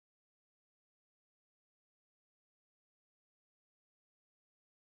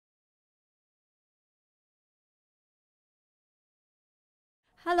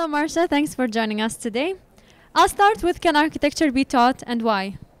Hello, Marsha. Thanks for joining us today. I'll start with, can architecture be taught and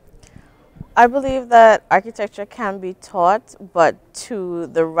why? I believe that architecture can be taught, but to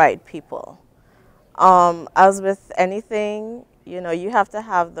the right people. As with anything, you have to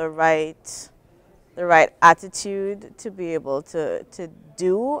have the right attitude to be able to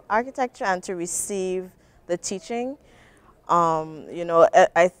do architecture and to receive the teaching.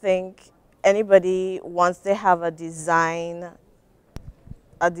 I think anybody, once they have a design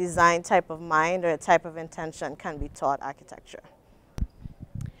type of mind or a type of intention, can be taught architecture.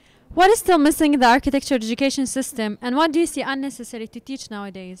 What is still missing in the architecture education system, and what do you see unnecessary to teach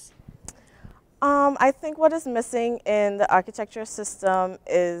nowadays? I think what is missing in the architecture system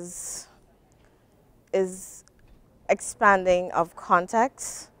is expanding of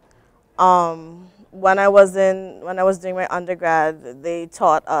context. When I was doing my undergrad, they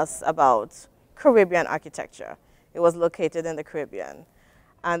taught us about Caribbean architecture. It was located in the Caribbean.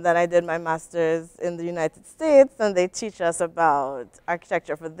 And then I did my master's in the United States, and they teach us about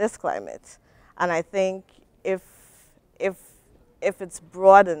architecture for this climate. And I think if if if it's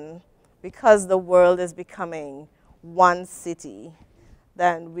broadened, because the world is becoming one city,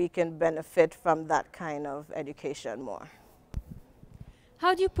 then we can benefit from that kind of education more.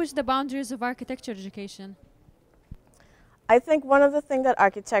 How do you push the boundaries of architecture education? I think one of the things that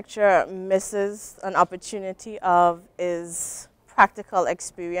architecture misses an opportunity of is practical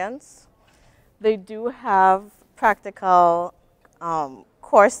experience. They do have practical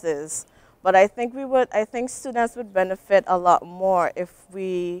courses, but I think students would benefit a lot more if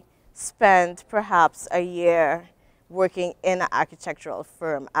we spent perhaps a year working in an architectural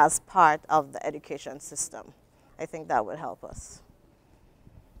firm as part of the education system. I think that would help us.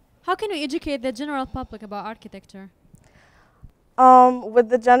 How can we educate the general public about architecture? With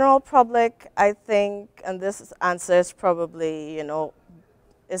the general public, I think, and this answer is probably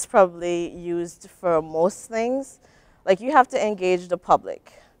used for most things. Like, you have to engage the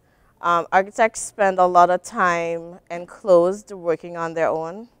public. Architects spend a lot of time enclosed working on their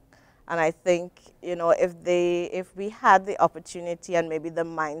own. And I think, if we had the opportunity and maybe the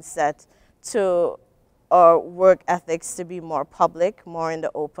mindset to, or work ethics to be more public, more in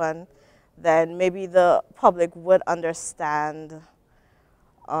the open, then maybe the public would understand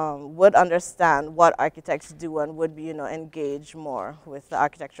what architects do and would be, engaged more with the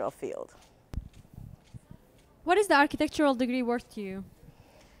architectural field. What is the architectural degree worth to you?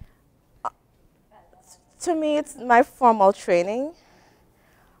 To me, it's my formal training.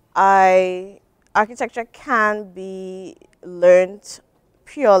 Architecture can be learned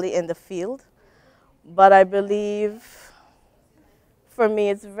purely in the field, but I believe for me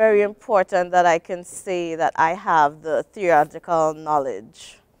it's very important that I can say that I have the theoretical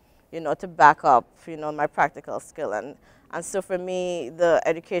knowledge, to back up, my practical skill. And so for me, the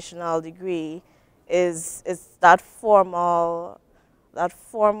educational degree is that formal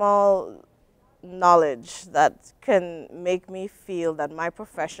knowledge that can make me feel that my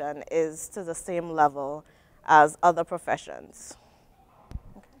profession is to the same level as other professions.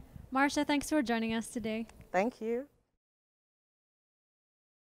 Marsha, thanks for joining us today. Thank you.